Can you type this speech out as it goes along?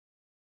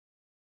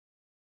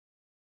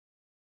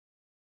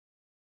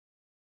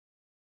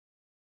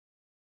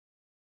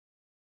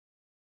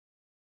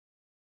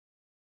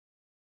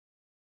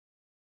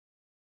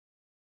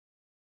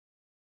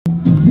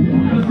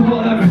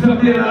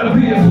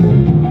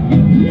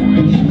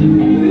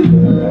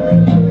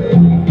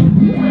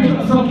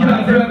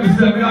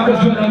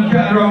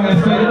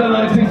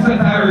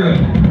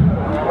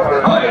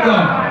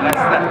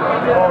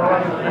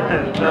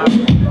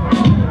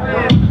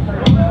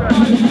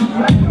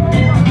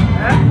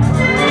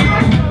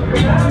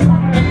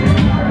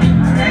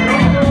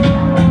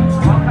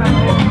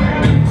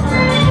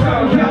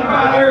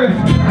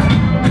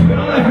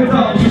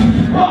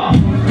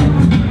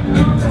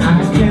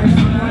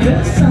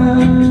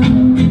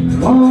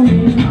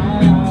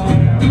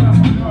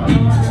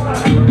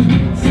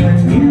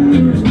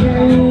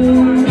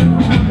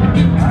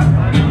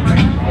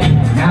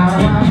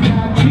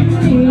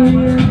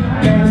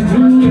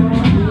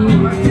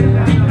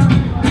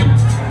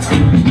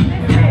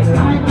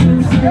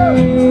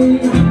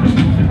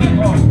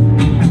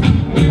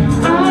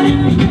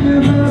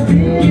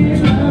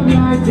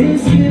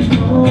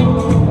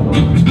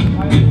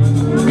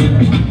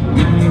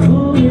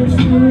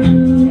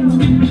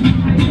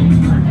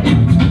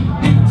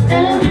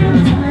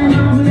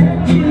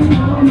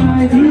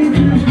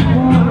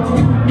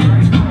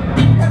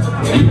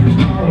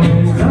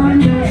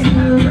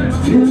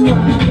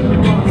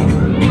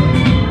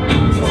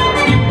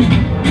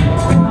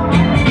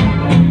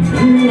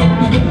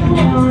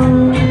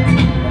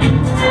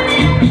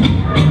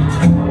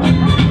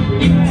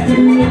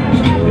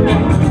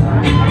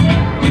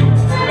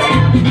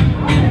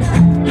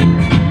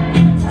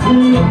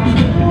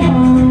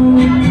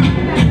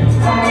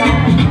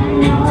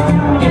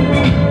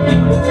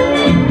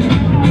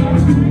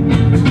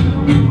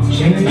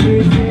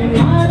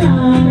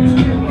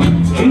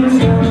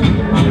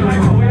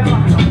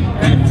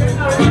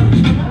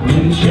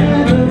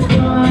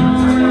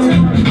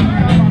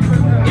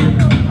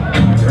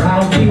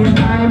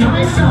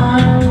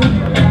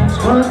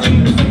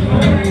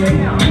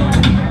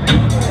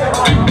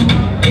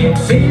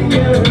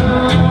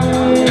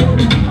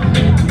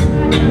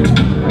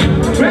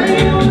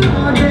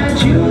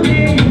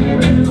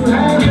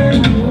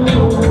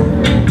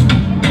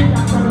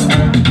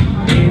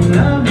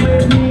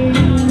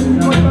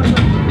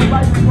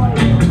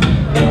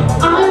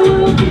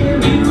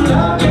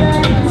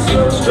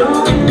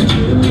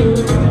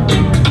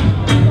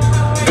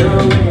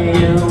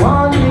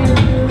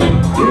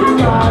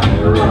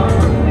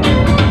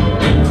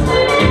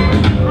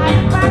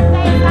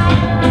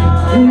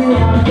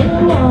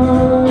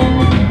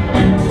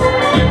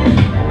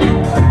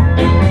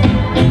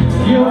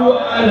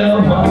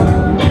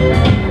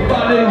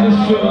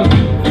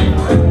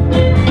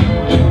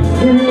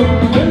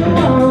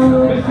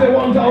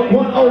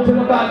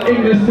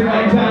English thing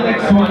on the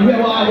next one. Here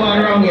what I want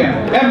around here.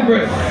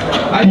 Empress.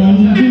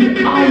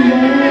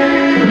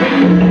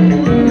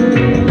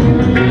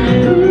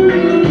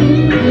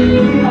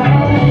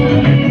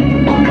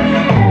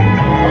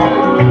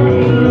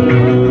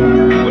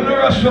 When we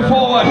rush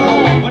forward,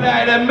 when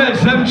I then met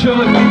them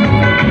children.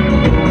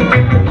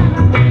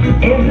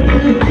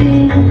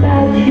 Everything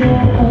about you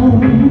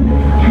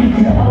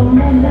keeps on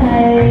my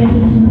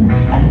mind.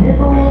 I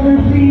never wanna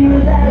be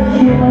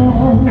without you,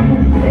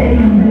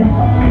 baby.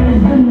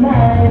 Always been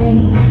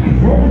mine.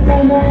 'Cause every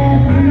time I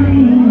have to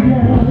leave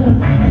you,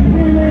 it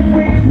really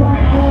breaks my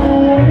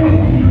heart.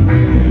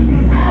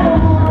 'Cause I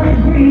don't wanna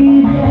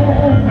breathe you.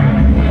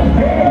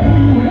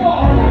 Baby, I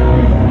know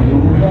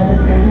that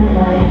I don't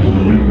like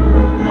you.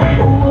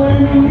 1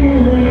 in a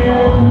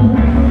million.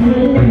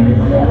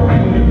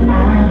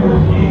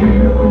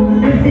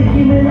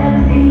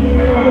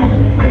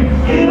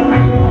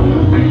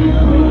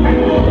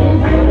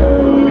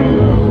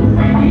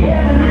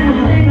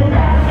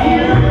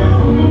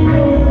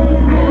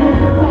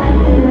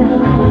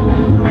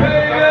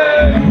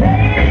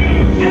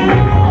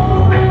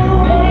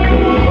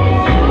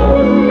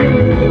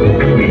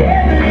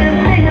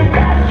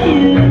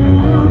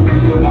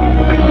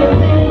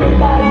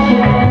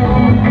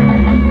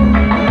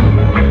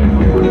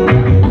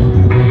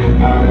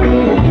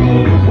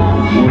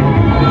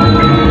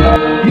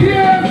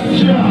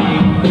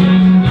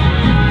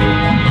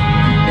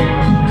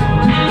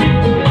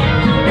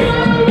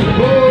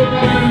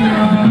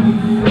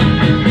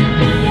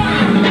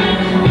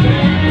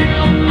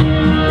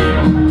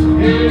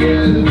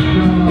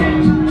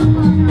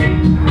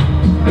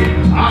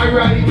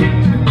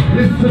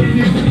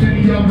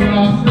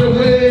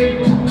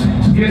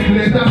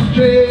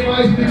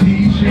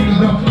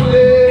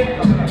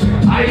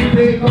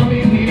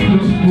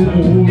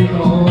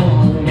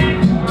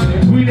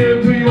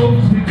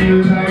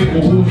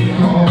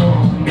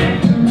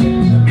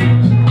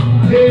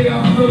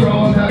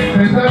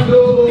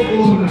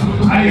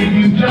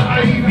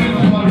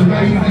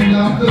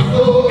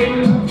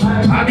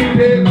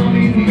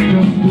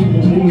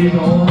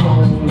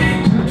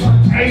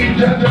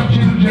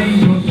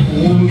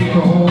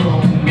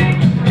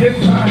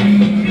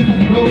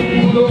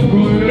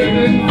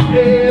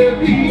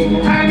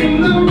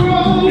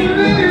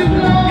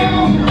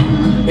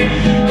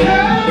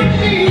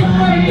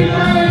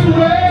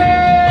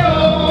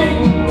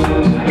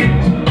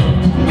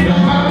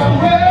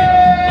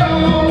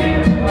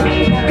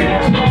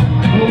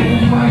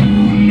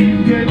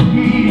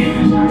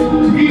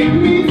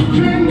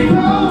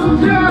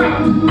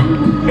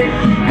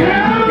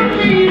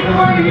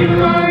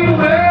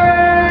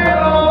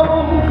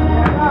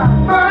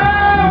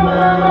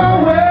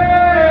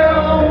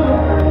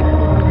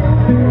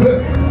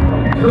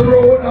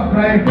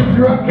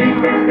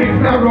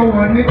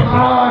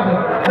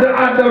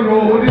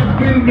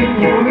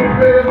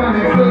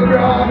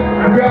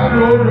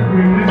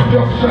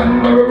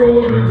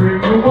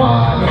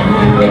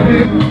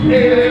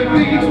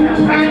 Every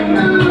and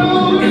the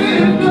road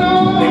is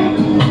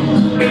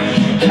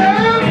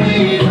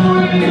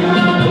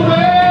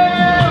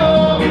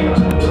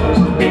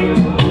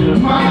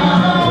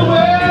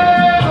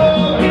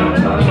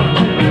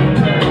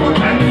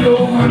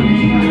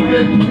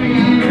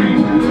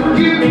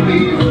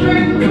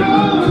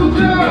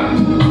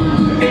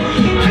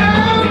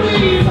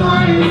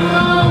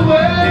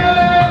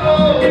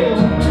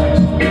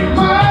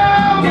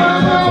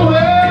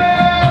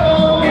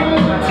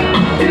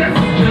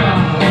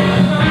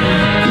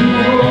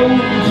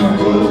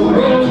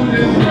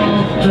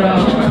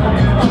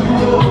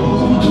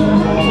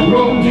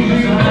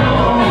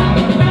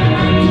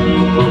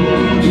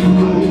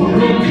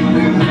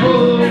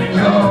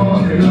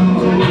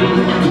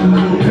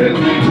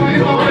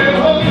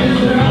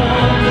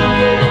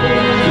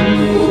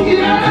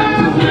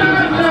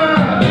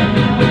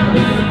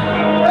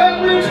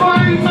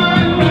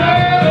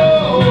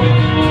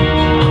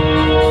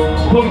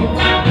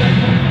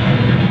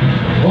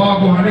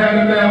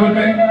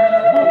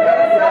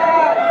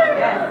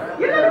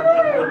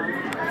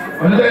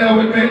Are you there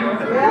with me?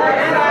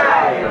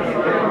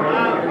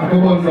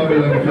 Come on,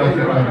 Babylon, if you're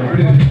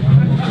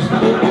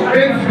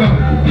it's gone.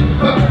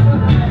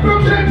 From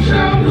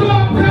downtown to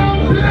uptown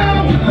to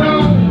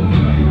downtown.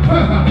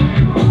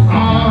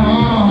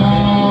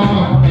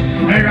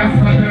 I got to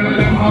tell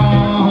them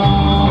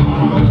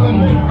come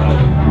on.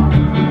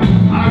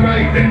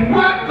 Alright then,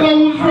 what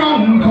goes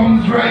wrong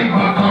comes right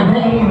back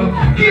around.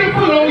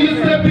 Careful how you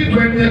step it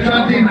when you're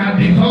chatting at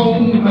the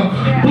town.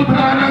 Put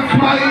on a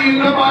smile,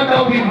 no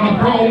matter with no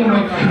frown.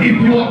 If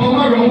you come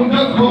around,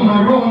 just come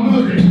around.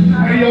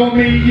 Hey, yo,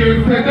 me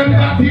here, say them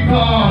got the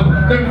call.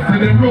 Them say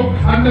them broke,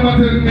 and them a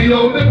tell me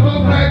how them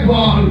look like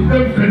wall.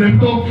 Them say them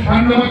tough,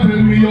 and them a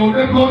tell me how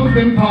them guns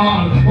them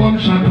tall.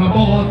 Gunshot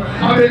about,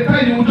 I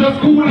better you just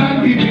cool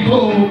and keep it up.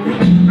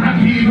 Not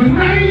even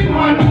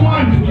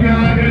 911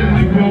 can't help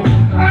you.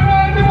 And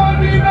all the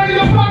money in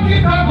your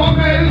pocket are go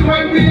melt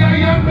when the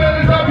iron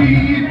bells are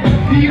beat.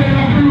 Even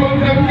if you run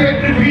them get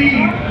the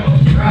beat.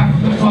 That's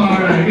the far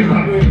right.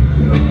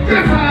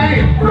 Yes,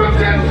 I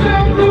protest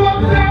them to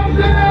uptown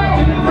to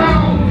downtown.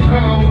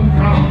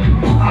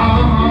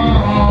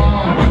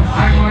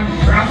 I want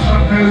to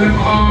tell them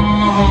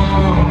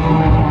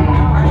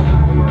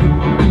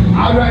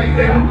alright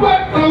then,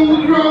 what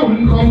goes round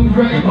comes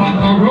right back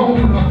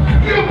around.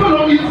 You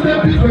follow your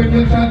steps when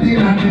you're chatting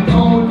at the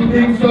town.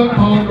 Things don't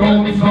come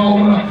round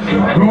town,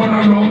 run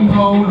around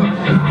town.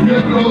 You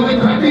follow the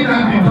chatting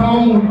at the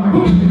town.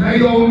 They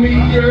owe me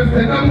here,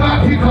 say them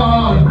got it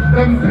all.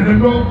 Them say them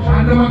broke,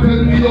 and them a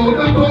tell me how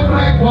them look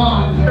like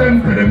wall. Them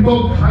say them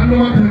broke, and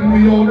them a tell me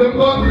how them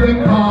guns them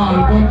tall.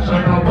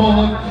 Gunshot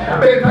about,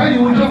 better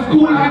you just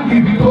cool and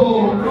give it up.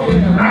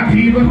 Not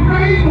even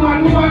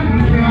 911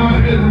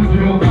 can't help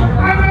you.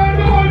 And all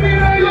the money in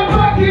your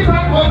pocket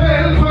are for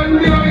help when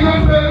the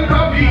iron bells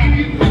are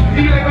beat.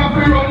 You never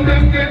fi run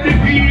them get the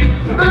beat.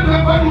 Them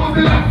never know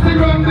the last to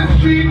run the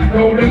street.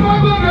 Now them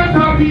never get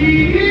a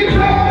beat.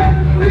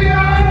 The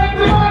iron and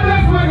the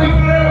mothers when they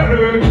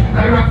murder. I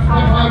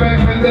Rastafari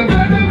when they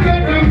let them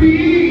get the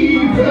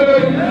beat. The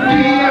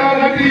iron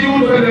and the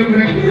youth when them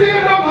make they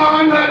don't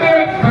under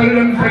them. Tell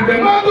them say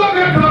them never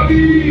get a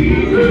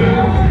beat.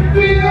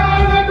 The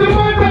iron and the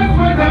mothers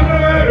when they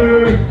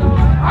murder.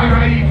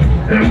 Alright,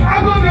 them I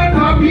go get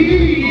a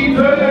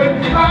beaten,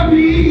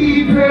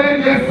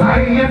 yes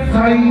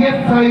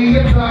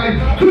I.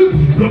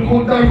 Look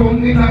out the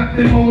running at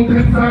the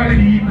mountains or the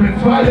deepest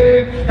valley.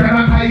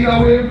 Cannot hide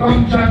away from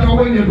chatter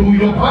when you do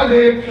your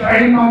volley.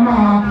 Hey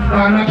mama,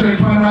 down a church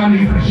man and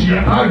it's a shit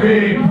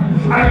again.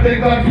 I beg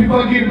God for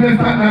forgiveness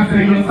and I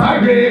say you're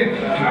sorry.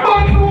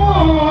 But no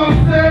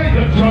say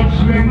your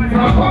judgment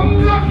are come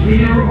to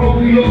hear of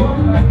you.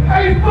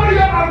 Hey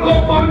fire I go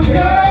on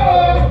you.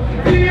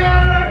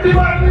 The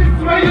madness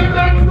where you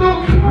done to.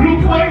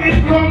 Look where it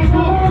come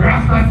to.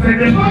 Rasta said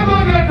them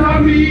never get a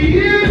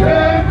beat.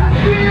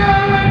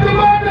 The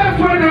madness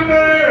where they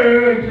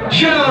made.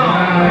 Shut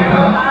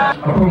up! I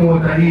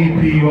promote an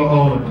EP you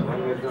out.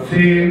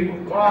 See?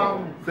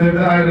 So if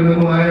the idol don't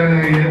know I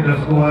ain't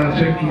just go and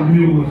check his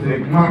music.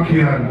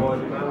 Makian.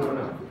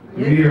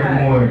 You hear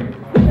more.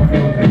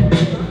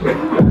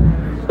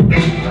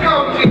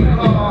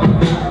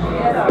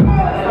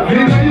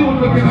 These are you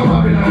looking at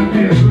Babylon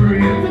face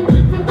real.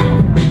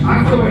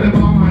 And so them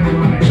on my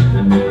mind.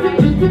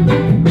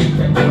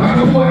 And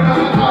the boy that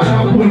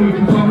I pull with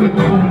some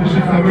little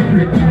bullshit and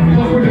reflect.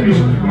 So for the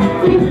music.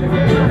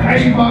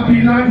 Hey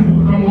Babylon,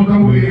 come out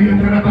and way, you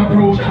cannot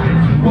approach it.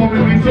 Come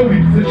with your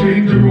wits to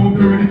change the road,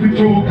 you're ready to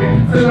choke it.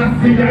 So last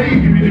thing I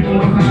give me the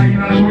most high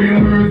and I'll show you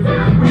mercy.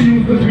 We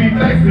use the sweet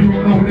like zero,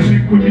 now they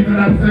make with me to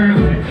that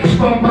thirsty.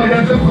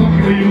 Vampires just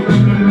something they use them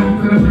bloody down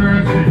to the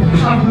thirsty.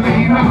 I'm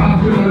in a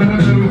hospital and I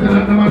tell you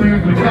that I'm a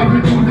nurse. Can't be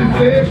too this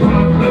day, but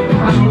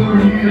I know the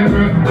real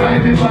birth. I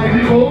divide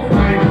the whole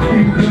fight,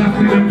 things that I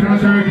see them kind of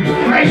dirty.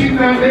 I ain't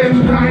that them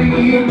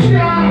time,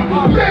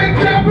 yeah. They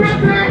can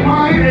protect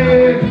my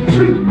head.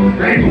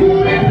 They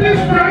move in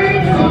this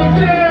time, so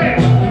dead.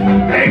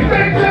 They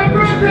beg to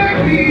protect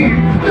me,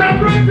 to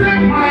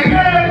protect my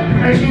head.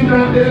 And you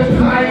know this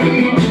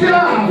time,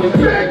 yeah.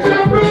 Beg to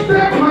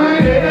protect my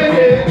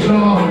head,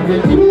 Lord.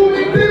 Move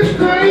in this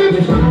time.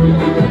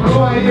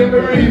 Oh, I get the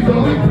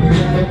reason.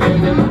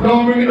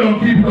 Don't bring it up,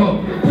 keep it up.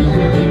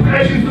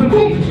 Hey, listen,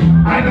 boom.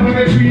 I never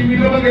get free, we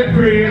never get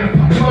free.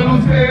 Never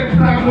lose faith,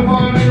 time to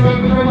fall, and run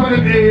the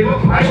day.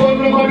 I go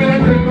to mommy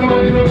and take the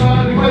money, no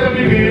matter what I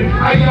begin.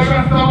 I hear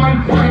Rastaman,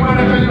 my man, I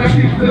tell you that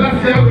keeps the last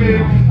year away.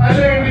 I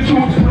learn the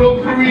truth, love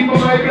for read my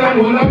Bible and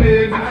all of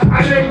it. I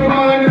learn from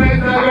all the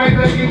nights I write,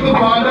 I give the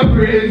Father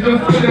praise,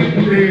 just for them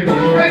today.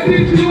 I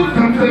teach you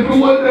some stuff to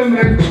hold them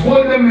next,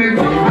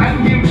 and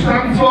give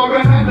thanks for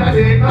another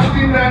day. Cause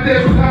in that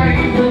day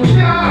time,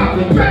 yeah,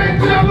 beg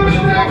to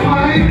protect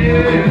my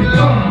head,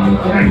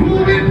 and who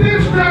is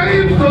this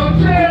time so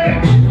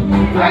check?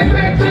 I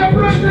beg to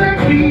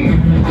protect me,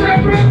 to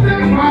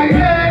protect my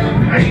head,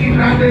 and in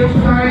that day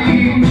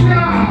time,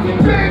 yeah,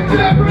 beg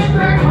to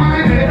protect my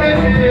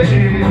head.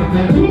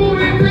 Who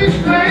is this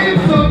time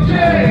so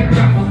check?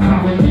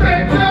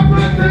 Beg to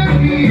protect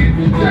me,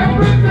 to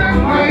protect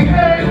my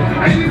head,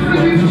 and it's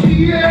this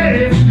yeah.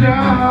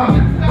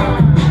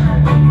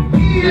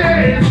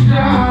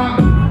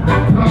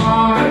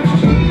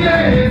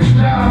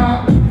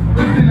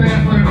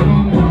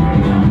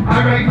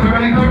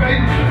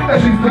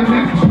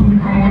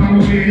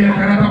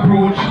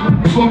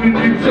 Coming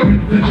picture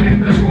with the change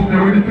the road,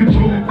 they're ready to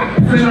choke.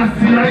 Say I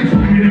see I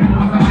see them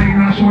because I ain't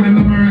not show them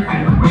the mercy.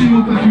 We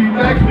used to sweet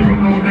like syrup,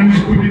 now them we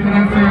put it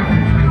on a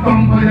surface.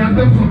 Vampires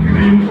them sucking,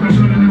 they use them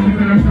blood and them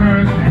to them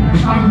first.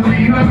 I'm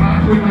clean and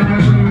hard with another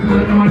lose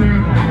and another.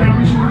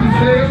 Every truth is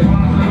safe,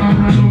 fast and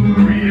I'm not over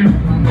the real.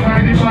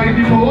 By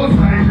the most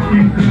time,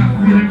 things that I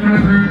see them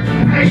can hurt.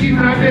 I give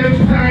not them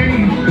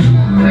time.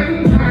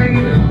 Them time,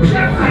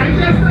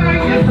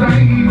 yes I.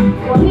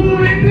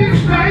 Who in this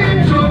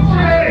time should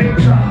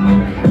change?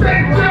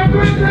 Let them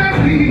protect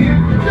me,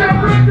 them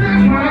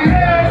protect my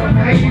head. I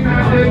give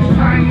not them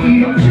time,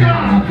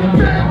 yeah.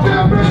 Let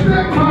them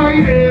protect my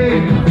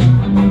head.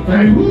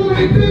 And who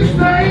in this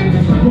time?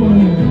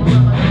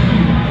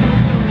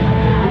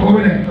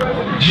 Over there.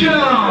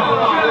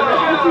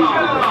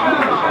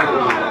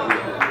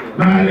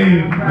 Nah,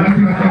 leave. That's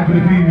not for the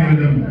female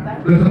them.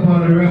 That's up all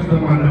the rest of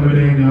them over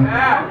there, you know.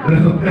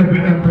 That's up every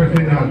empress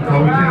in that. So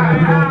we can't have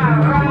it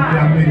out in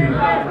that minute.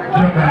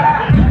 Jump out.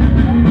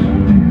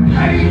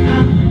 I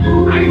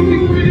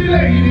think with the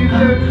ladies,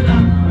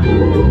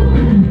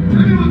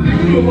 the music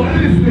group, what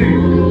is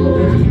this?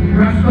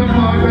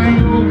 Rastafari,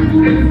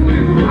 and it's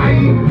I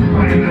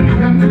finally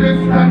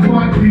understand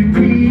what it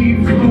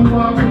means to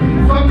have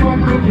someone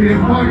to care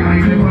for. I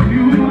never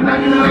knew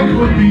that love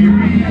would be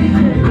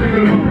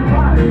real.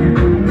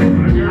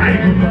 I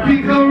couldn't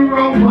figure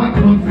out what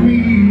was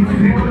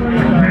missing.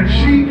 When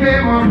she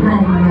came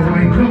around, now I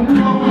know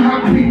how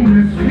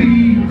happiness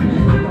feels.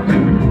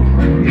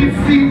 It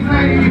seems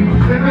like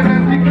heaven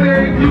has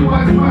declared you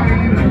as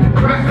mine.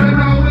 Rest and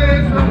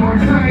always no more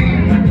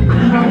time.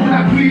 Now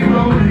that we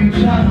love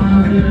each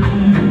other,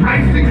 I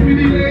stick with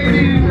the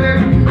ladies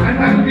and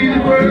I'll be the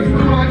first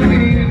to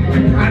admit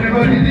I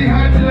never really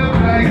had love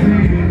like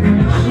this.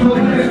 So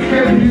let's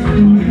get this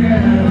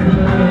together.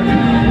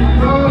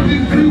 Cause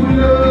if you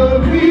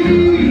love me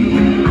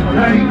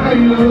like I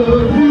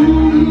love you,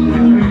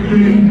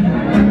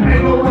 I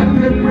know what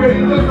can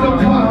break us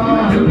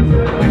apart.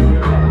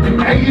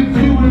 And if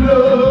you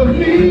love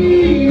me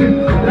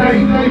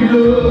like I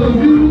love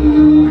you,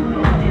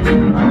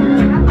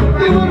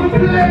 they won't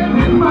play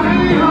with my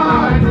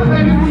heart.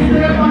 And if you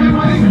stay by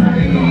my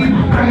side,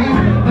 right?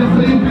 That's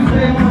why if you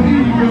stay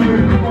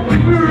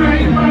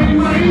right by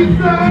my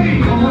side,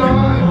 come on.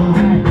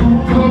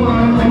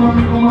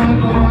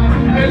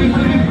 And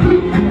listen,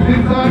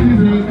 this song is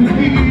yours to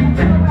keep.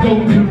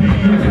 Don't you be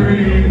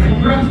afraid.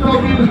 Rest up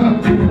with her.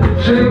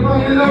 Share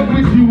my love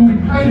with you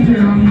and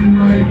tell me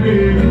my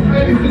grave.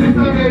 And listen, this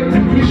again.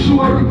 Be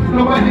sure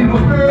nobody no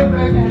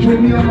perfect. Show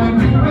me a man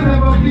who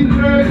never been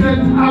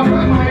perfect.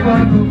 After my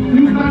battle,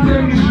 you can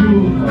tell me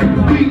sure.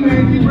 We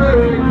made it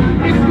work.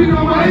 It's been a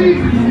while if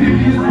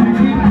you stick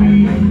with me.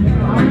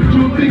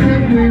 You think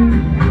and think,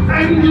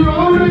 and you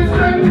always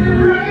stand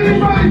right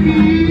by me.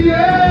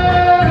 Yeah.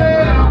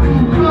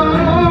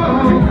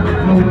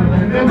 No one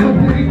can ever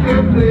take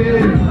your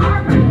place.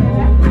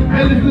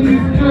 And listen,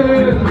 this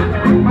girl,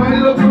 my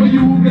love for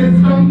you gets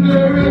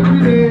stronger every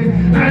day.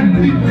 And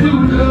if you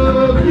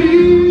love me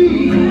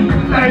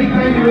like I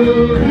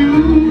love you,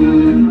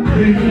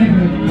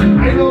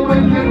 I know I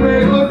can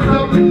break us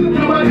up.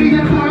 Nobody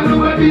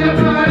at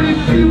all,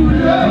 if you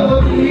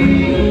love me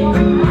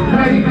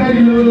like I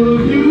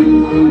love you,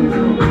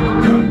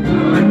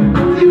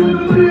 you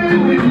will play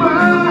with my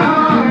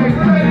heart.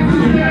 Let it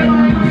stay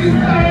by my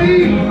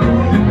side.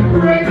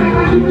 Right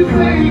now you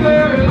say,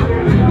 girl,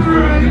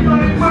 right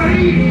by my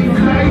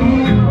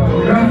side.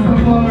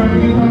 Rastafari,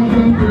 you have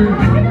some prayer.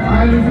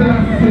 I listen,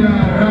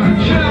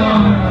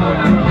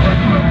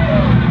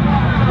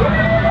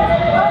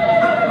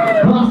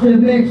 Master,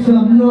 make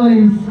some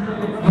noise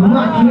for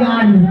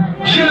Makian.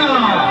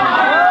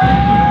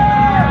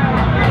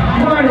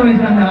 More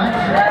noise on that.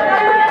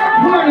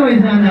 More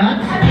noise on that.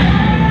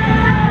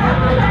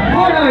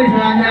 More noise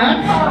on that.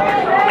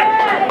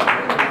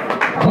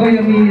 How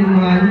you mean,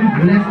 man?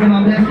 Bless them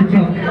and bless the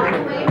chuck.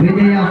 We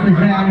day after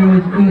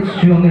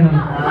ZionRoseEarthstrong, you know.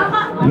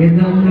 You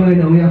don't know, you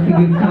know, we have to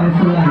give thanks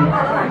to life.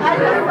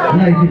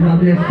 Life is a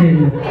blessing.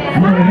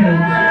 More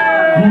health,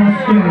 more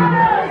strength,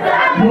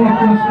 more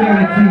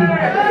prosperity,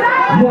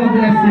 more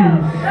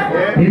blessings.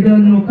 You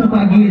don't know,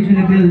 Cooper Gauge in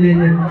the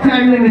building.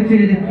 Time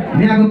limited.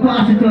 They are going to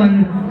pass it on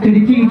to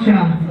the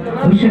teacher,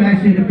 or should I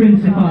say the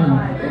principal.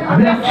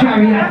 Black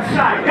Chariot.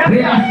 We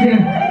ask you,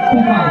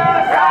 Cooper.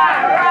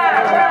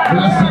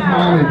 Bless him,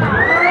 Marley.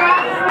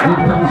 Give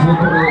thanks for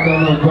coming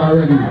down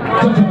already.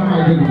 Touch on my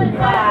little bit.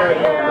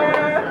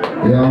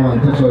 Yeah, man,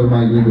 touch on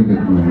my little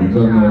bit, man. You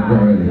don't know it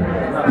already.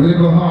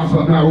 Little horse,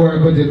 but not work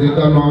with it. You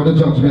don't know the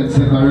judgment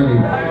set already.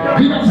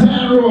 Give up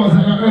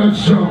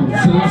ZionRoseEarthstrong.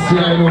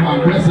 Celestia, I know, man.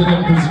 Blessing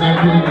them to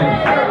tonight, really.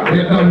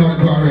 You don't know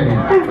it already.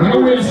 And the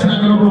way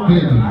stand in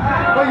Brooklyn.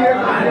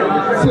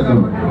 Sit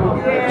down.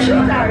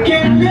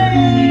 Can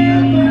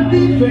never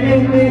be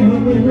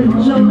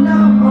friends, oh no.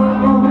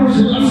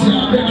 Celestia,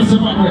 I beg us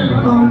about well.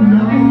 Oh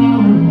no.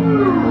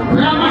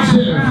 Grab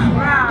myself.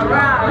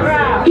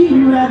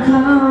 Here I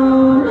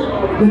come,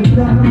 with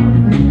love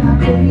and I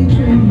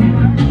daydream.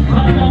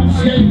 I'm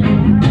skate.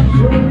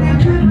 Show that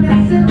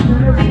goodness and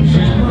mercy.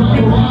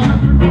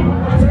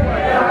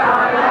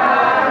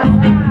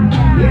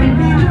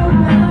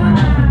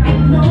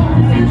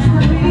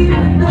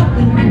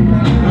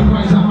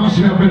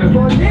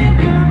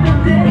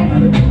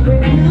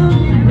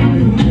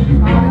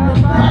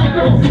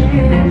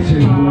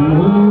 Oh!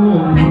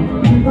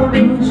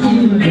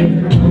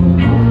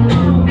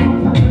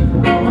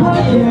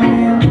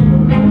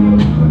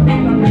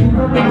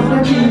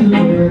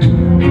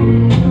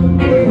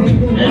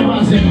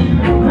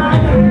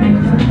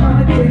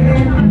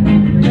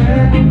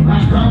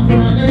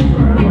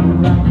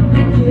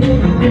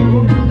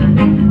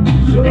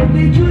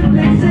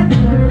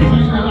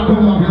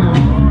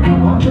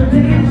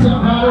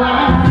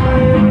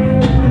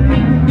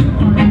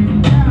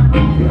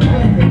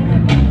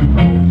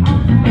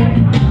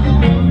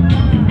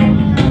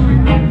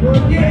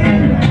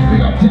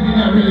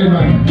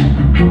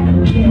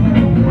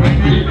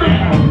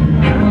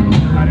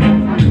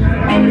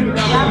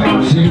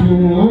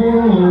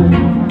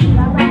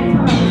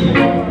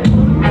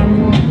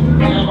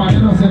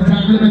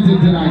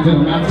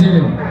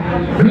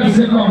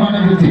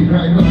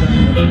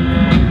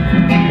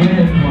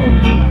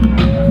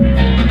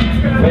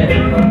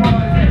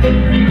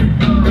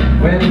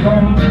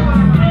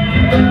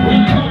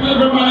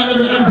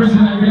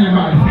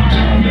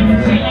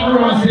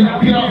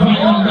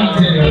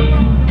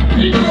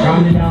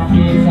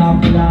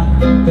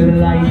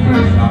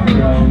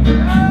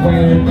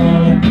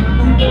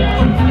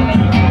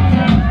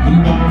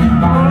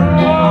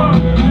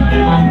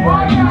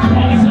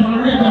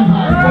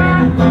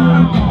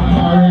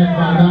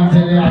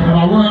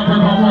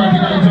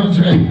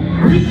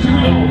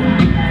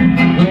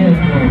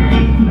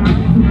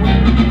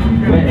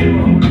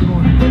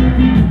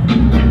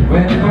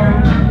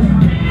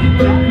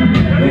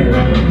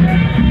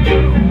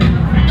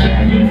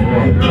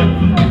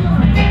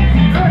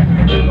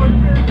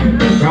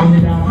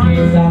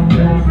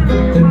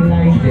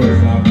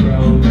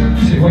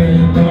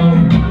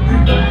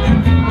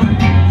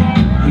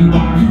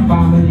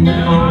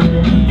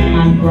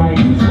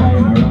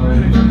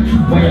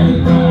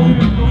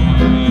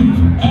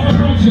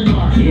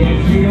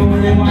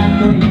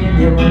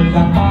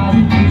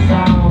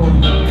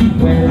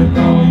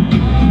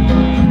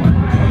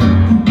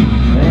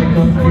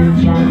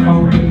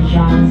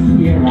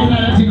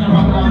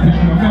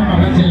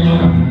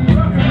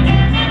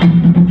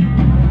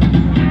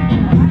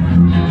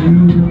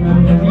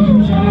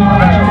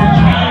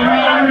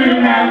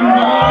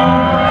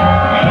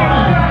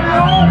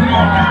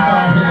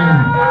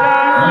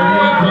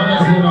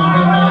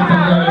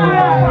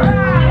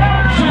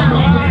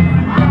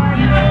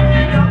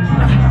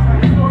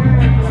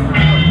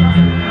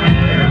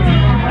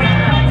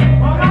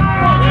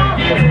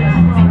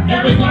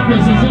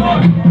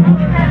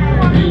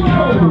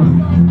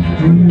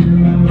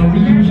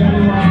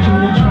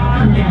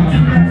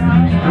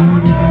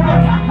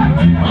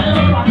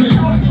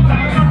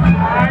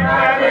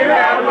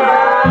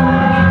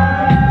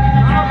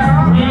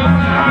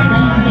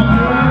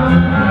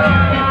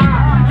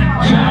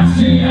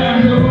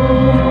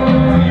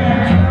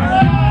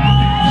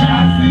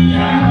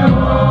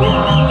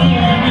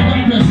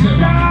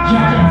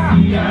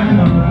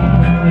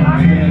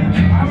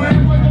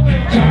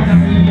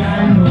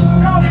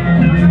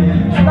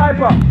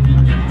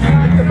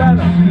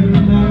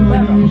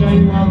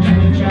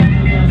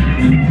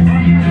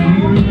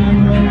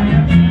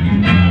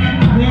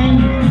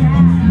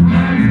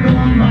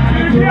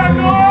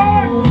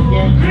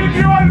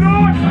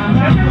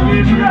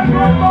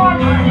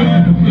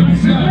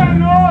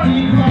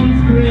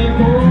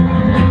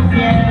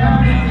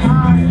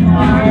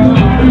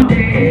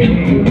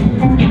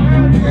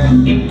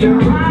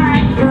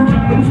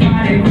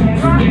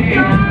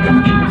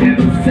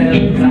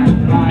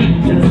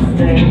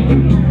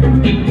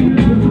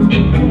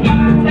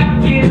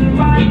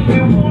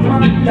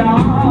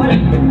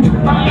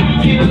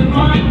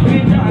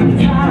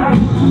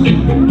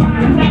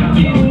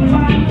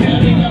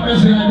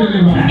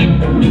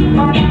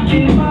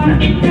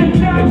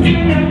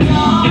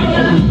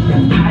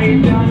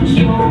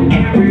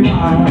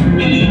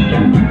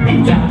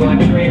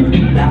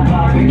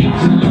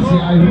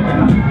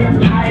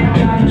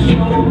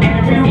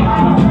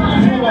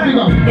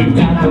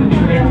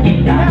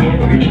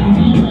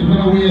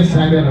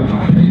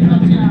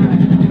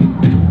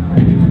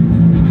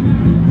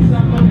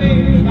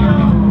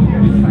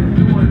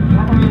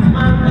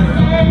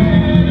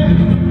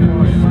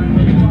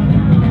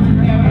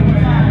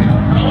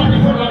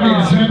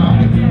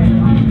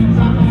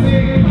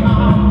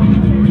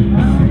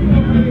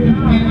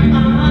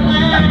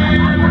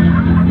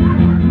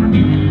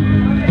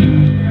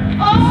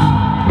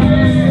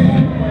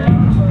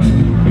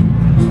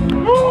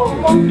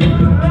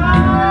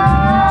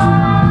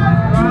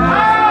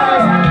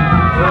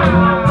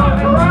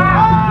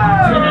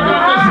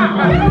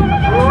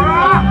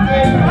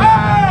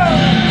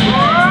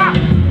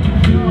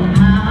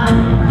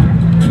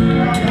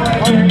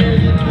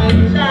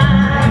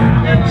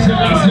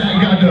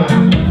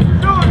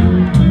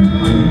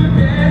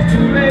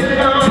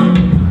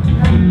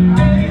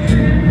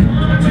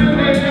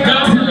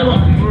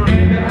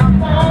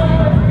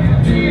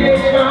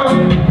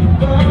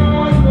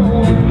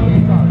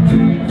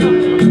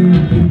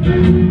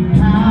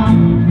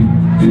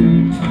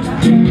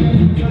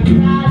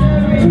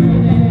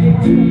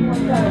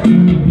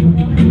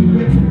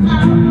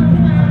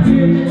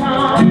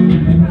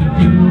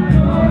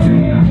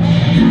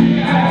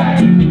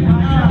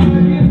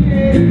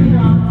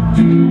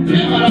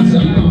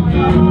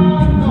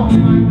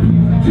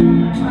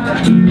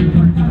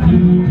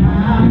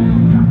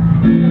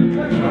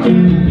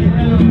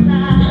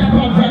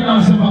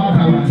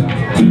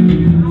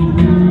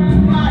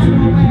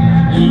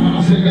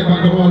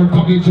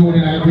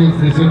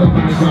 business, you know,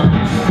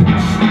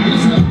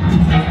 listen.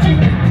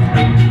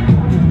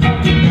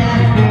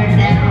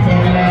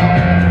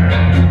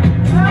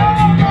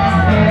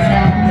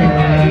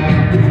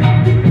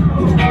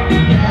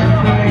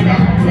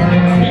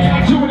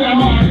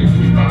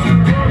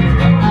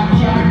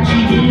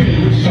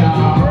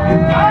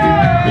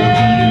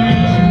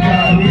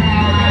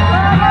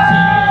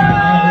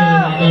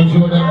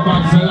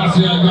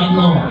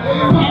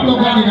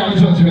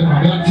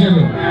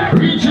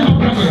 Reach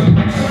out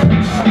again.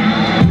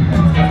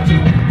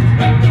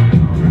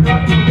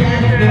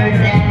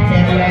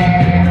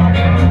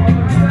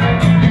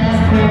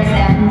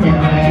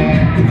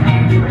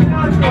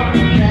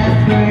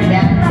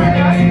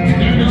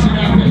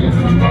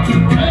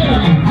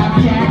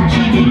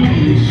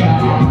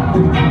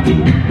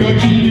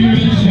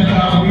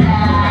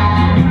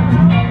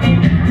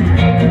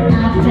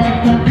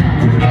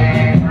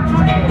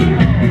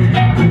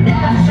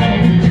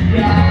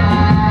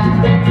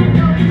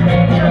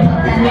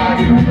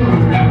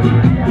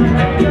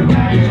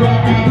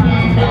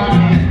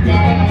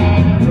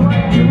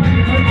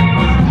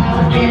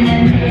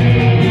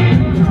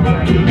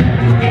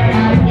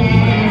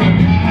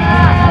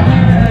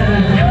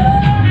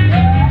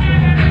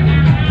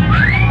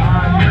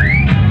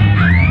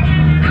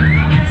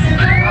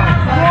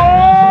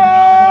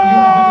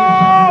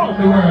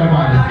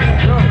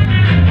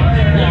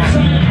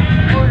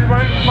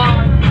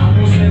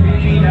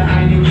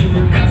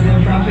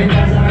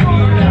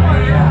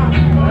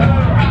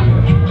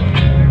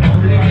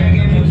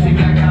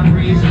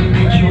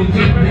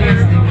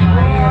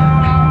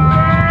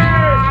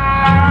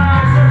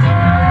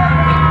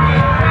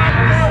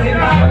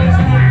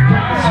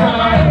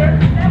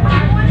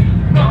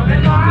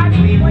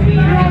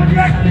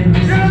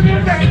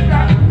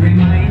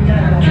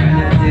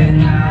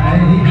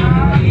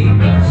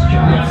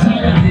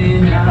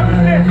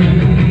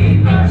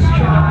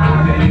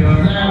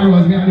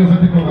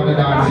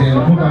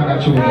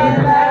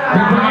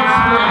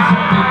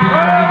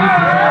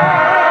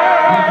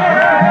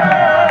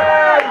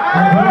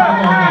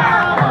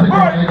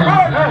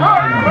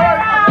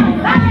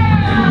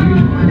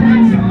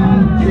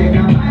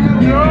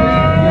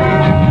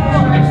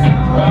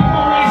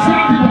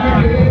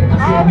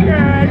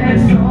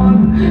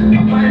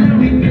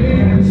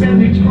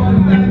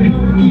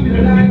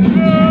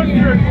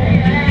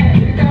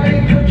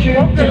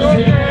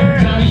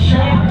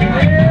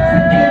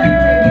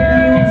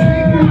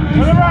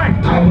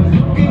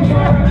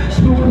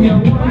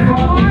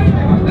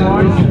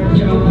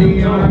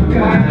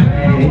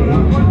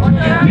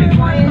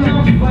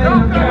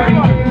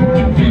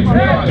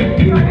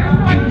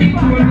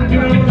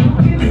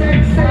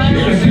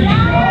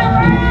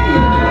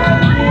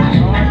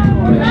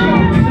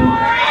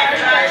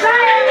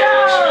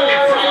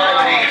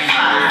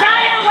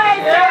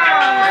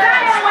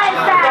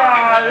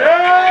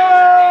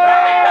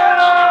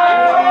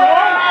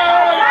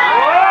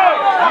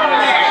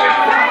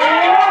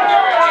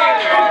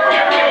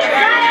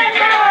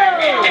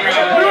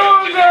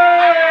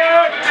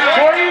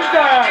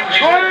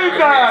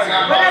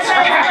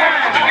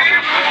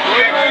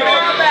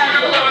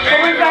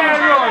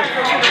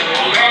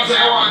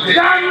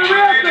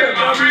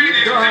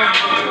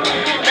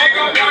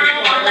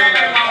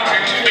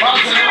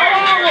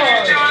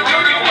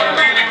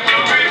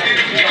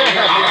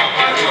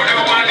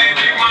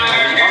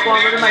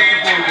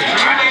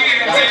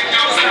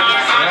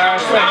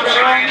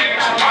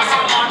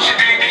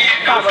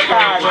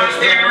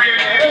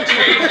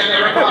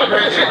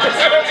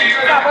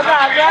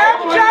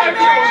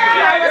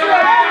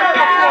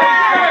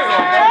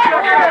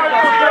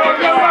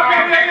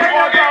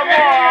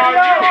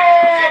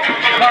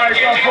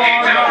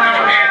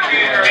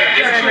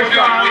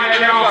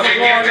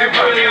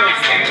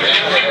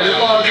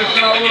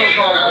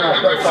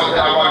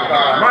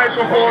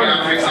 Microphone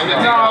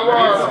now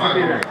works.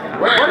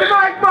 What the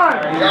mic man?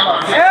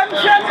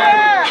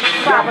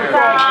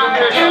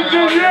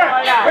 Engineer!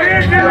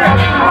 Engineer!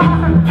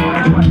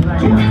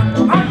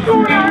 I'm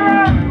doing it!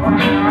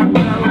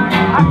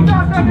 I'm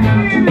not going to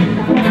need it!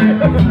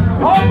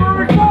 Over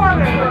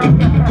recording!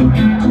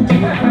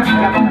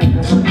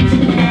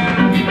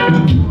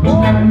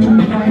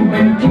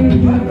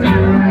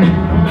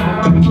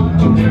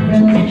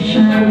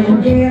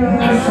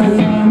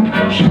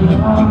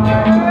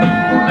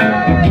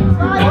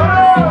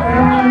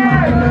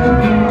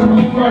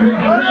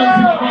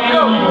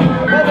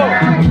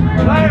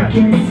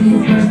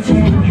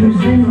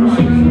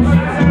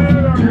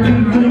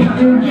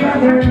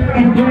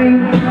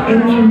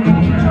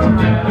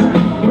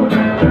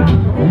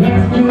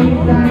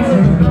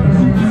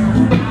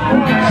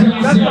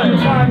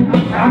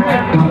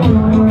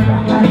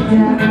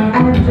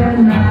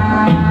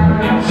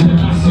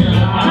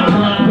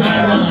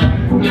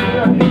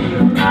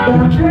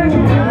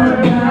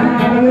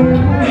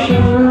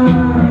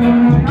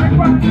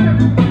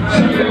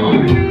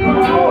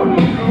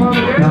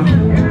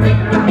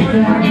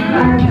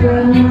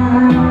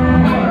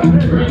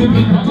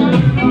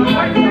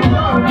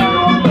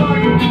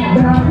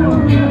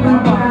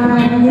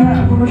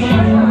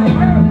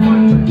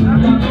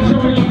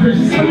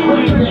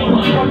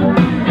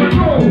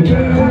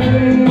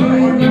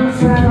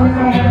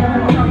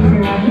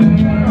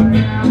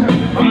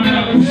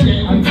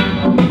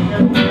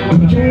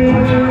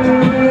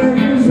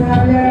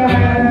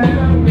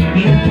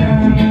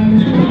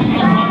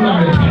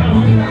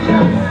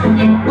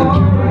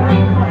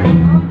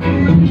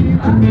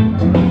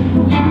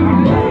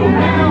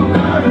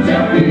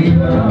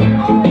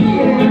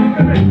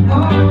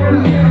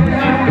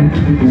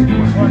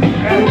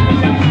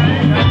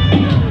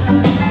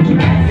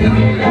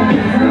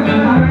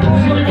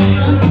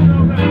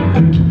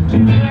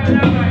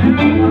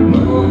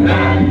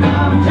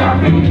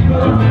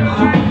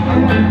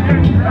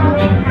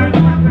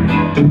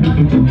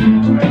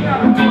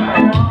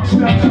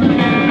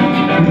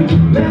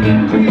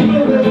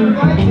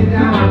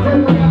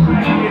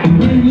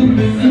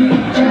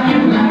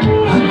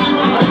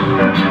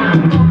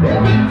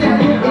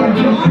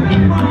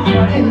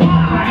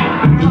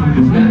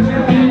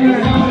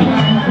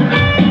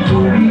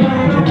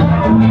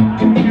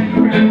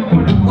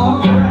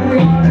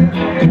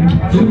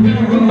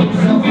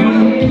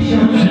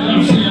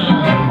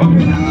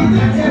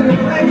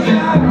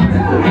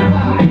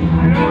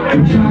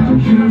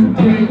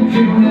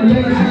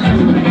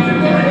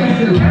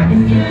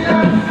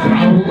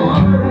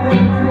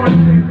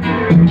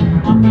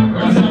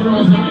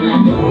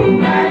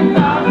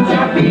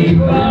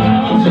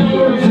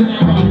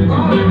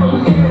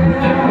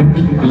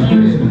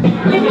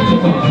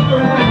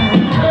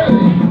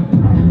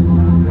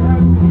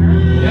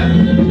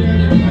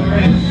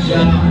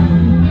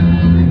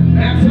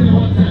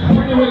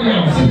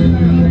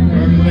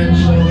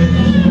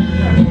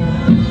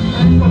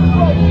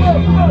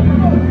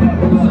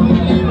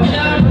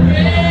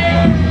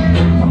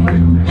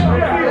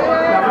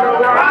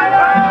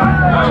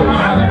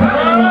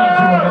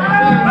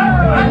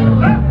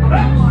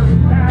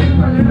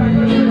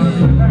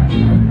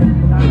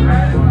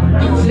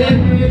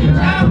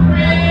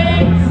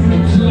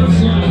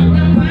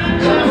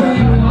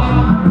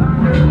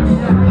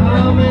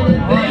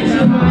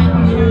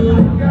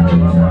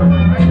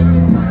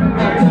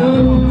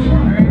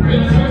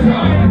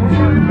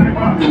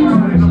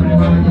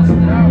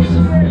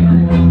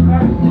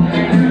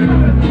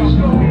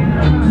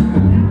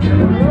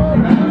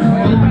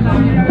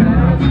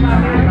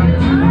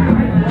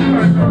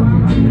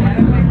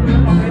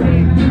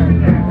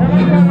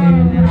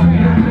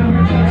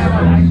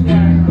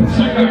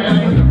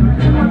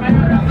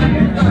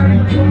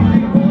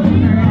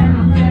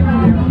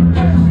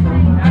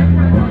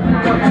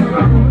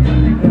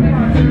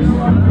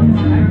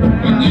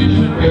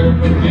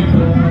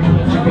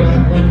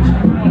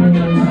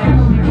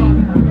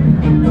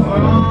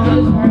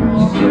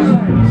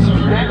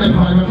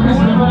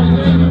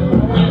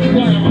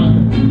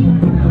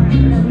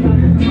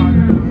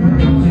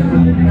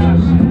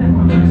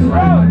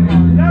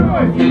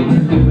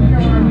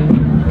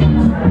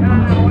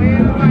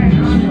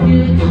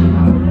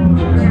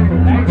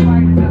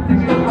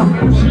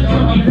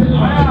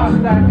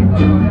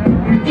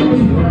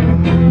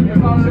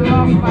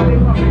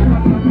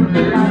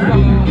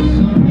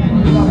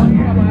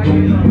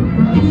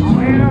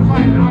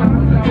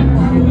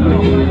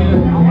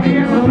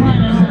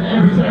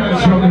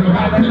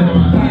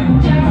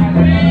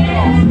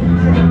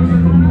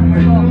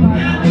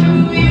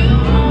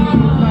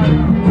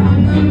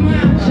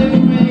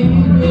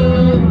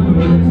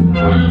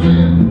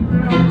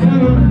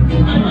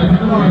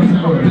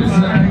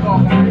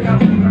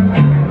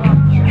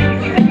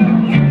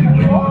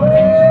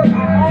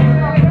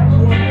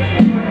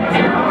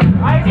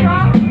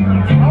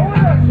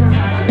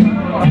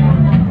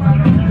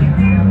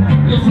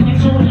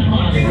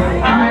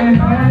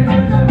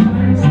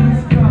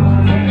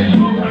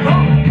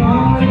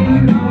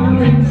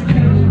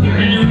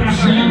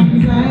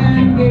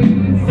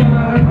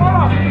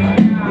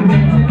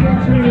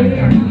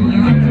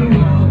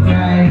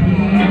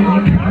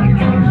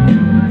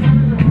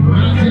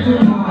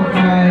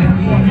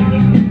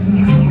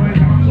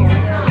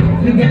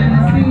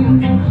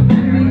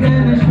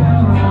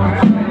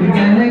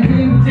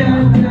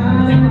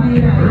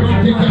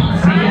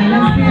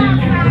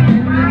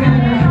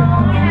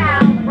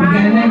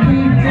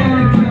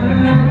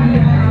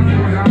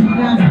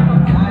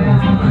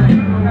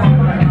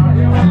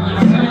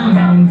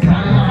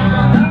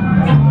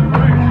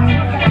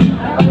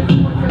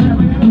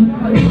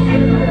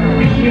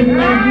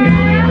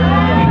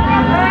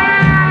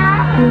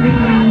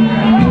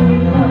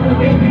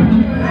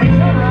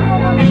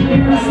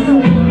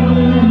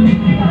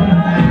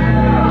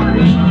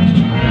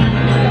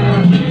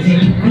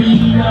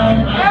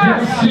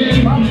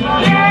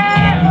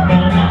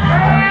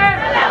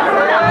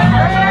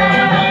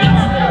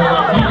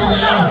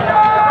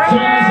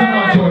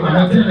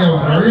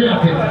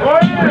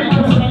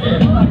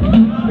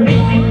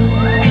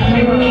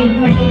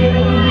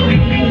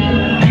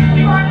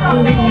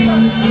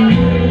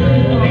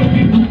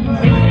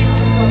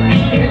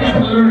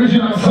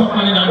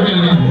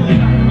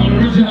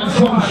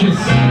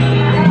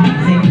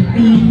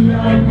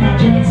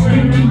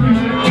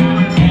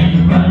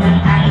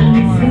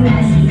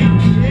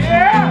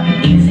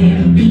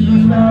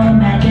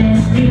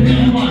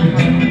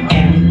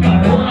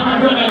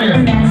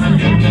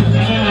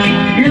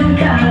 You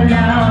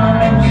got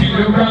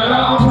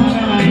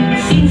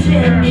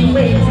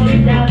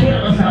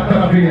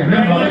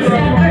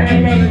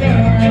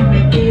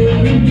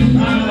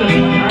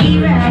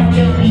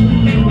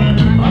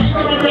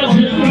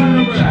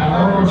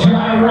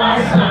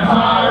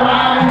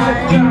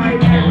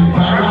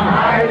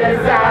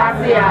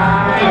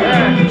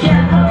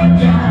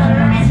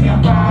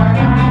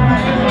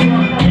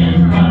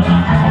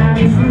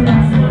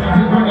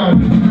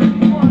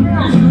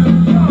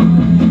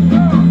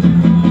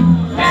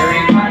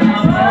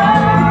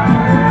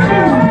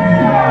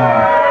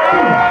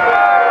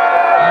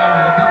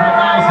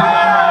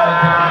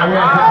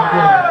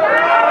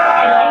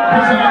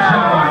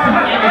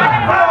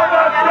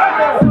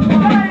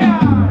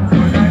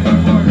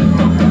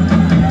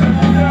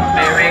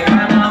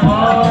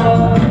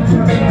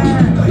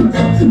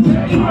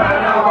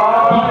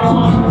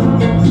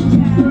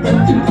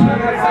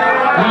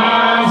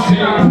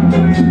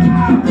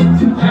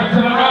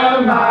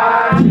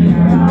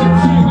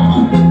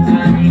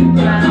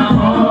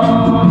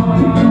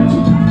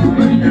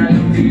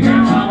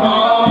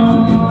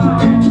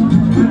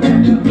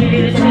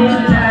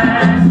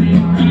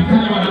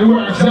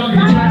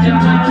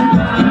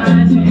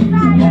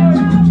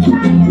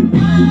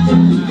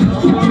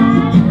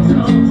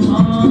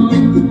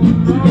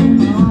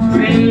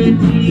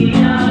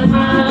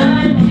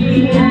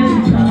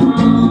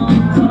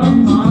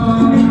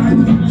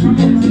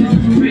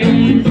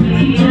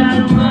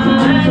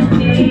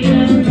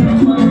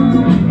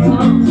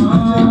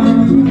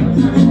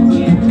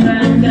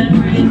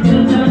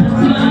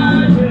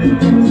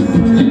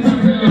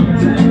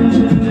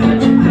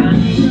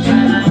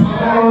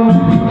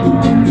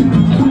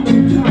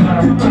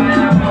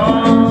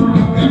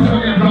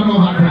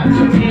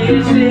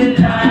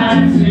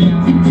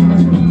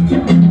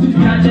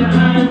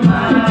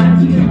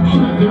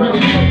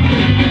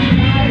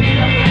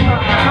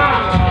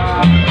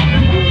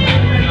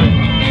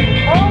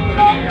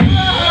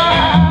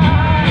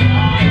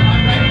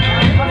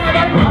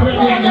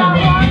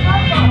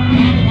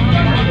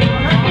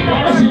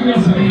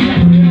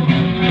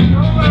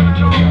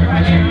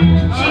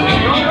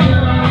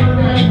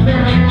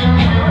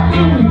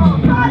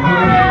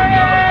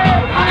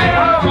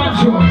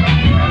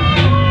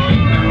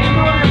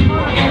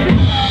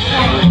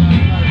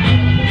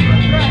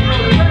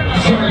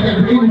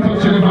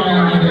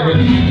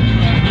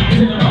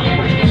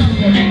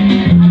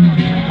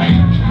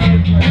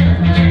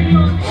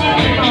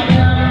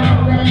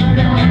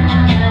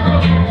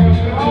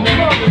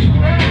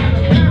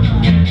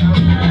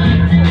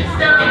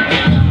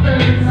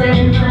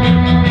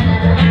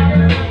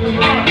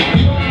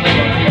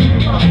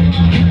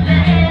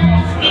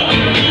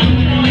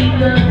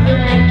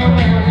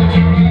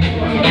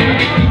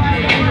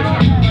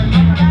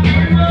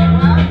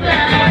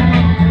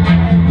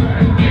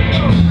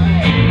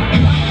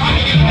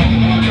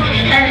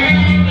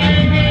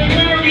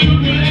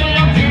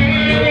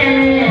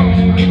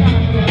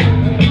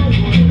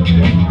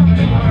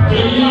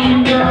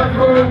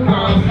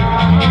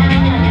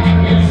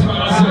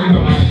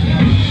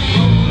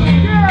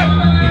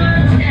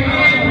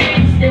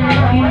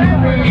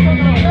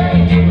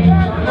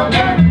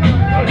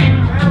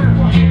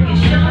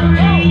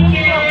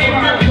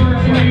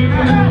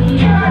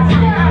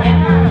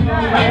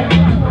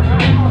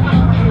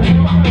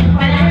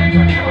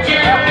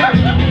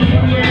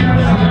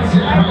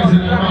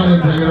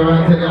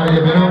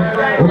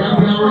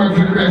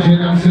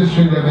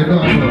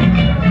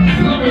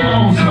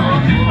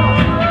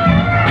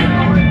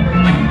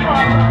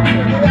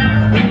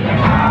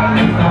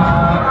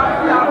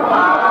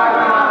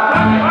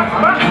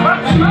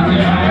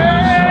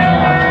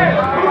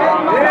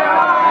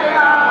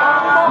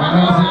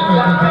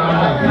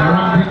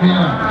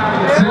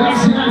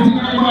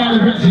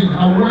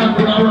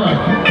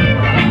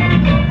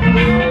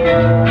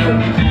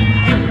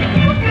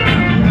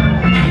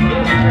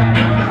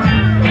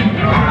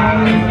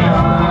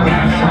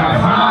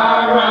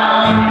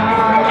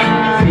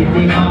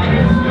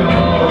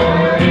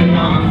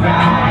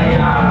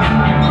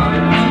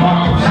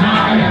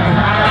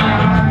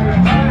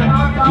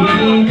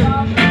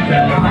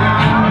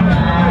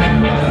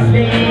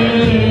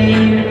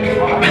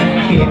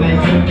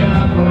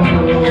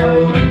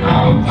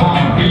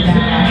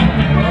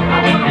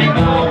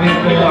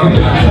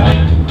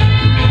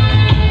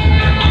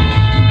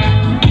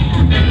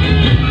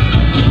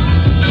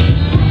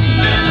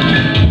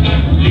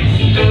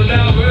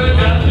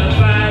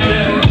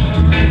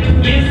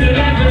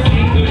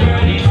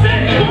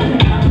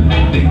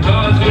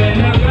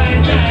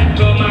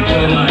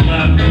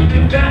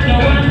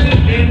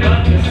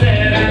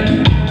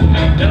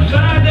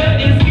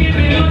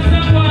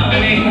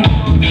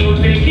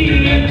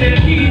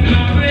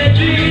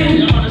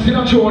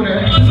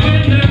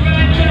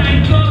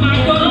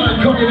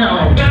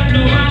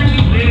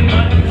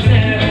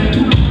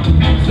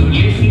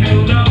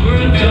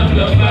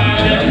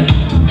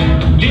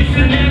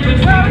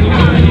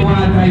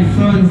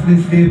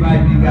stay by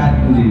the God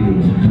today.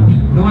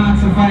 No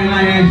ask for fine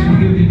iron should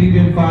give the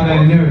deed father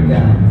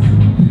inheritance.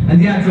 And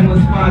the answer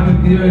must part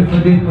of the earth for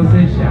their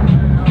possession.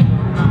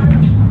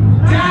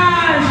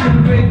 Josh should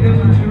break them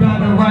with the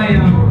rod of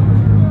iron.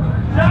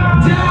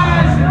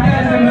 Josh should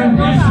guide them and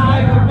dish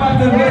like a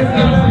pot of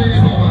wisdom.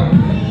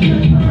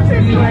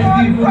 See my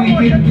deep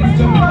wicked, this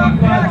something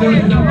for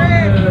judges of the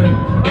earth.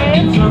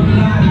 Some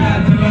land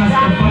that the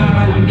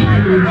Rastafari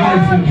will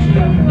rejoice in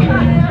strength.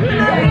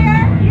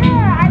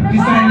 This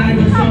I like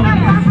the song.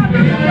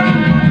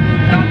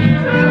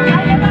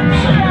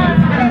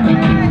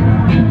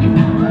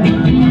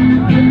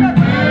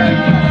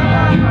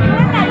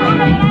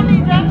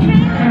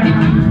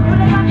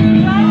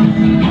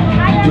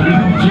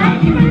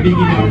 Big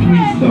enough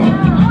wisdom,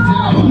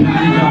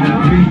 knowledge of the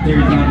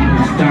creators and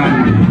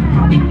understanding.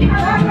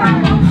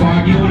 For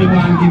the only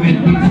one giveth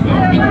wisdom,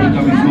 out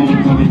of his mouth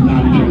cometh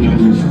knowledge and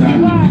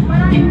understanding.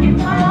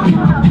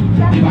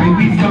 By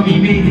wisdom he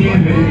made the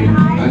heaven,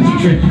 and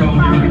stretched out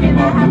the earth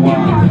above the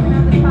water,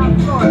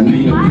 and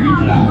made a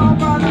great land.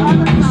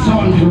 The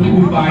sun to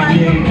rule by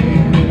day,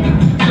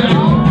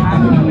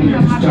 and the moon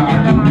and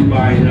stars to rule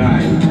by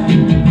night.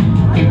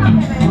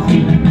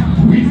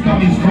 Wisdom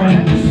is found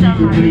in the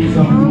secret place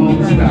of the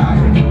Most High.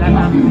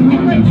 That is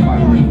man that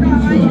findeth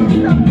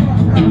wisdom,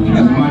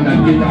 and man that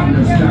get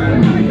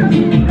understanding.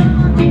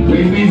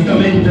 When wisdom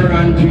enter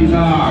unto his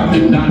heart,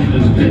 knowledge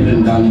is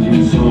present unto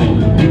his soul.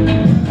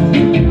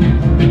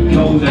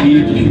 1,000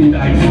 years in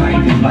thy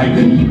sight is like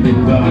an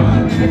evening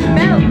God.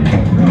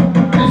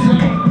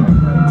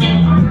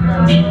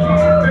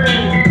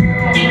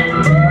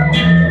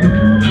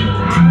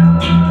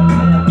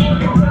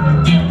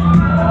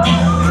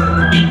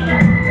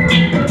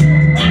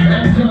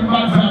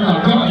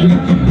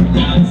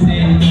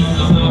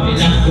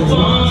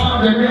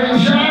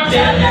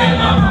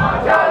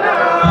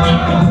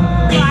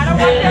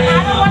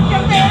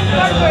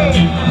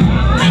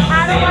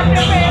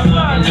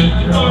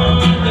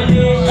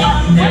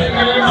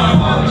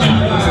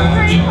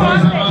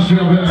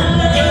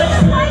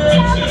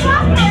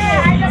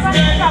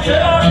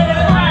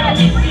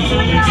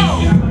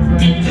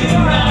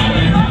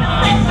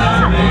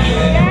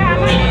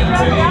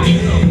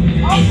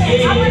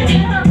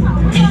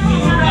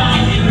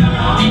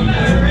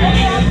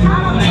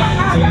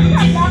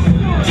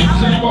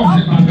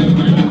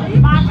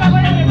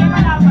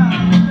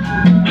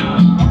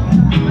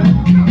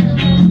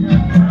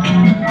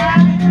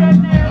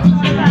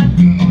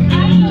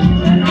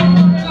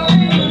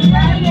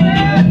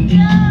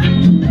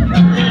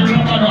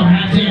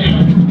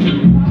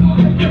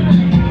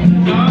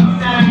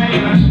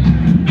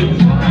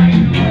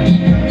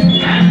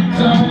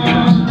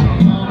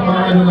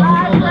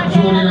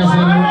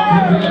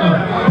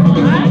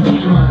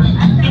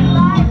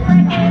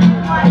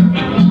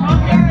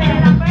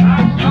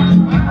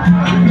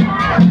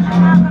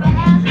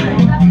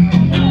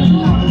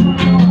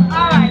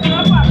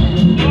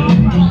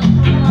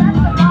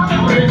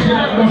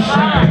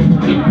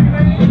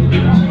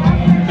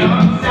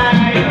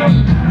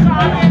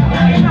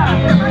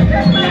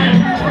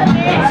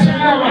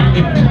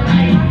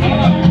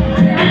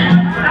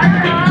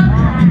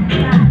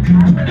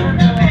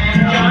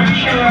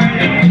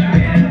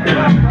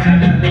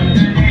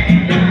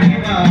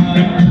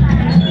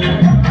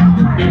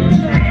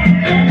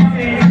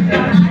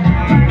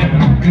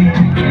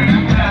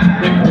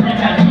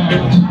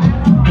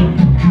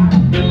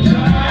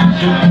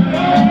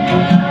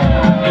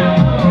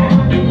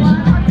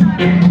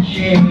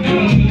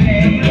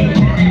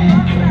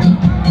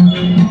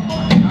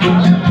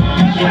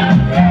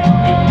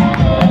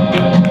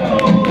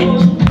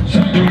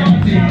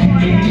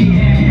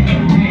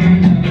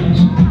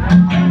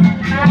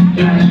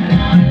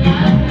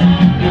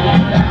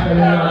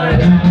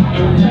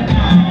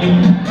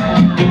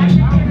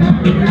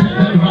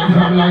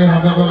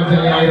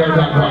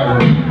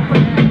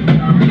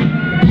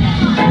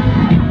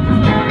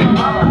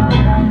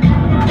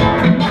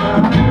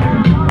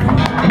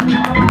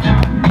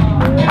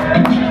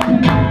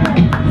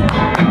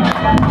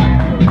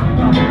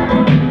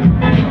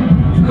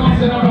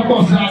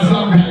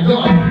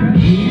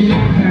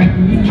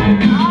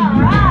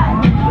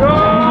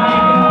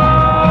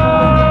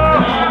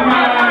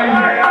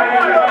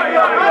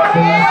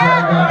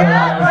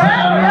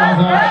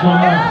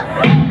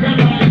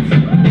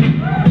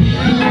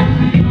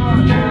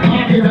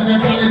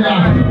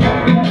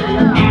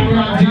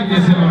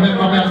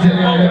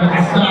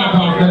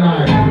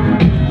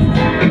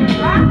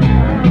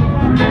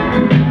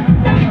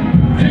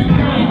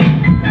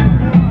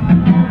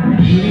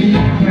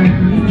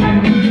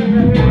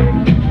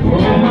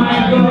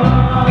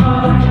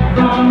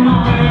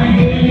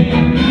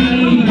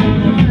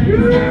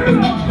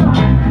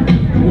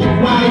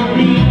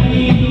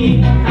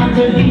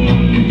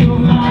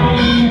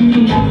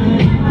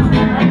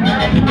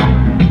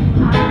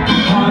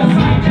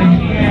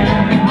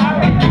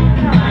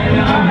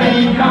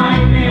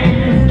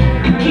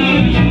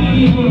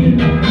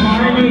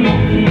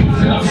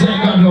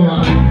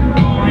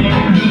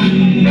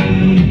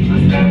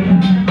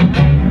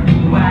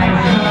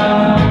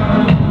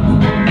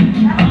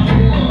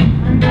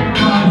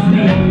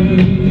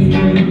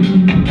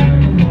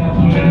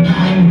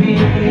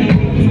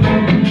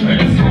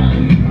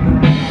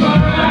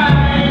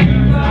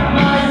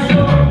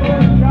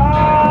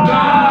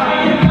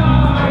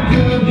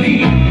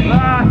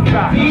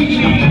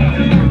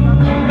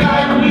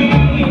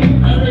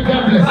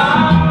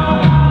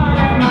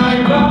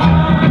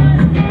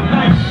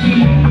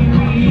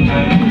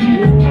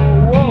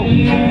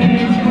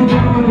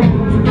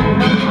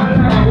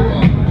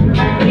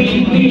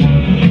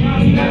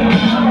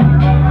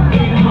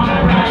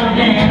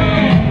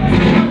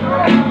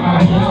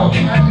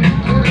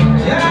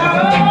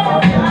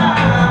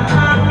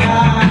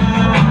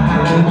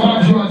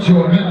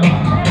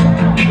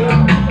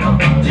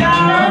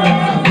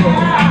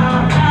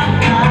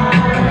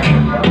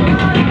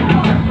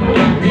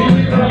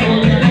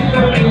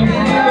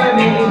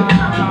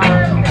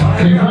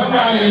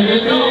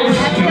 enemies.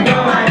 You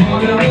know my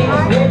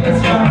enemies, make it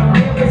strong,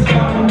 make it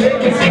strong,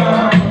 make it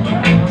strong.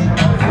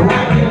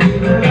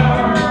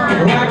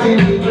 I can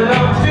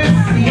love to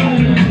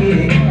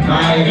see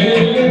my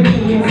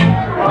enemies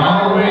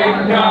falling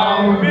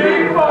down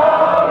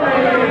before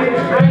me.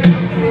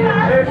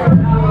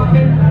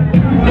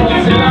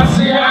 What's in a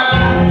sea?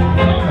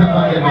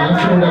 I'm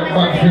sure that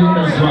back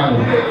fingers one.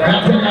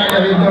 That's the guy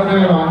that we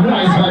don't know.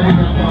 Nice vibe.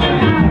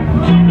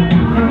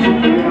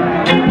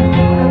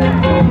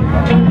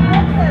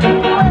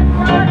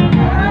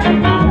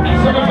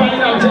 So we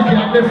find out taking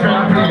a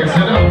different place,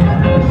 you know.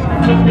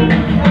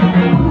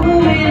 Who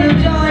made a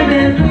joy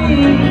and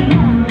free?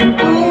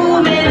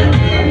 Who made a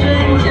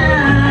different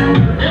child?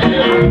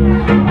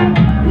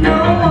 No.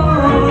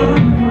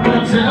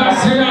 What's in a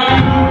sea?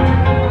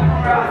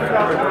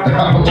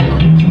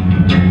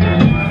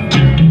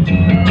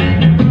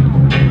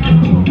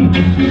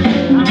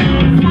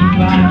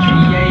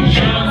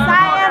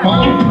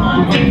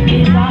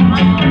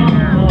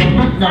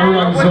 Now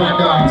run so I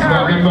dance,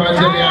 but remember I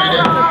tell you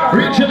again.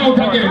 Reaching out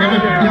again, I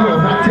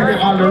tell you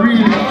all the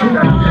real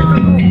truth.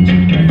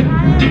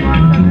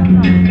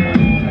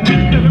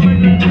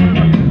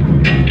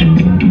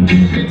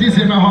 It is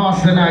in my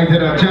house tonight, you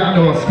know,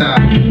 John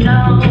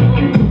style.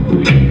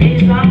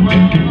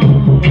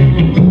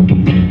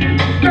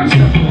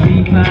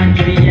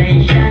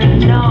 Repatriation,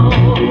 no,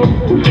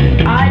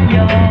 I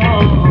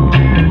know.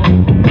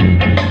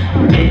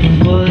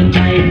 It's full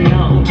time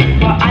now,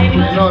 but I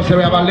will. No, so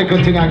we have a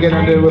little thing again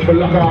and then we will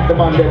lock off the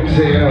band and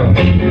say,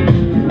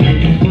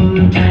 It's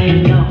full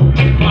time now.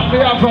 on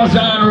behalf of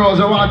ZionRose,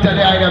 I want to tell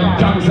you them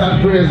thanks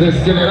and praises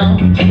still, you know.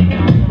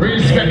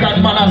 Respect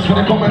and manners for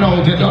the coming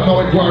out, you don't know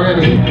it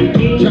already.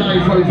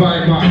 Joyful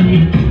vibe, man.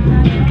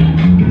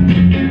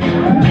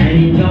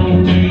 And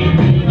don't make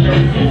me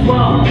just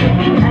walk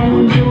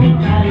and do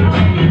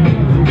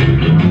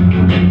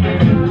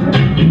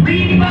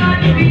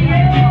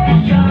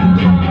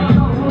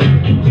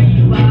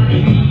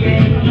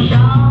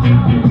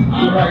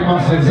Alright,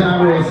 Master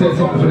ZionRose, say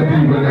something for the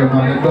people there,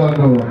 man. They don't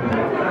know.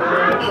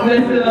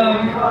 Let's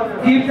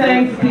give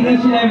thanks to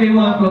each and every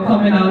one for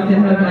coming out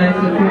and have a nice to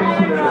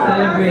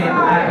celebrate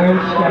at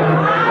Earthstrong.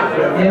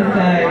 Yes,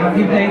 I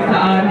give thanks to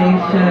our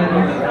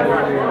nations,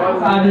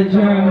 Father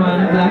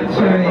German, Black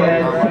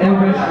Chariots,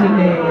 Everest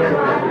Sinead,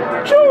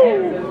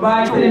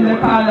 Barton in the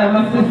parlor,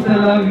 my sister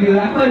love you.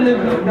 I couldn't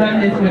have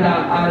done this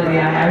without Ali.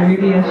 I'm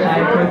really a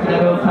shy person. I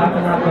don't talk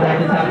enough, but I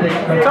just have to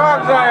express.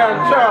 Talk, Zion,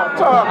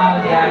 talk.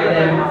 Ali,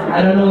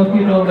 I don't know if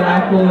you know, but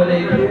I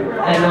forwarded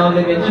and all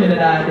live in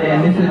Trinidad,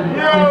 and this is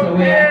just a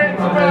way I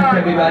can bless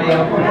everybody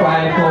up before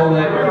I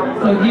forward.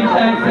 So give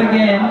thanks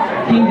again,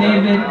 King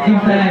David,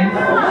 give thanks,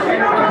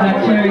 Black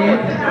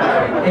Chariot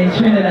in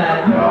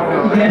Trinidad.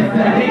 Yes,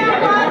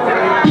 thanks.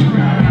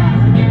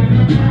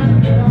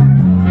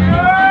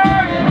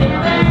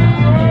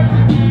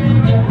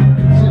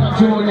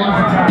 I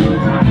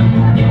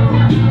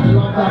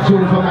love that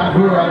tune from my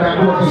brother that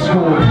go to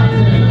school.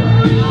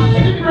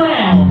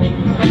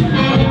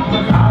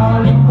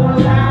 All in the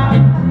lab.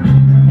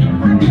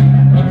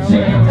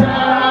 Take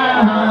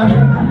time.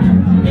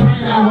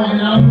 I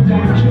wanna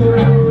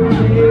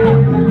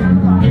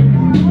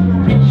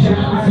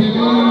shall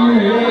feel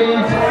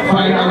it.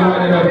 Final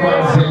one in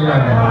advance here.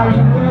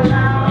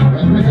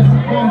 When we just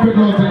bump it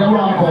out in the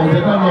walk out,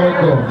 they don't know it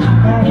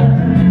go.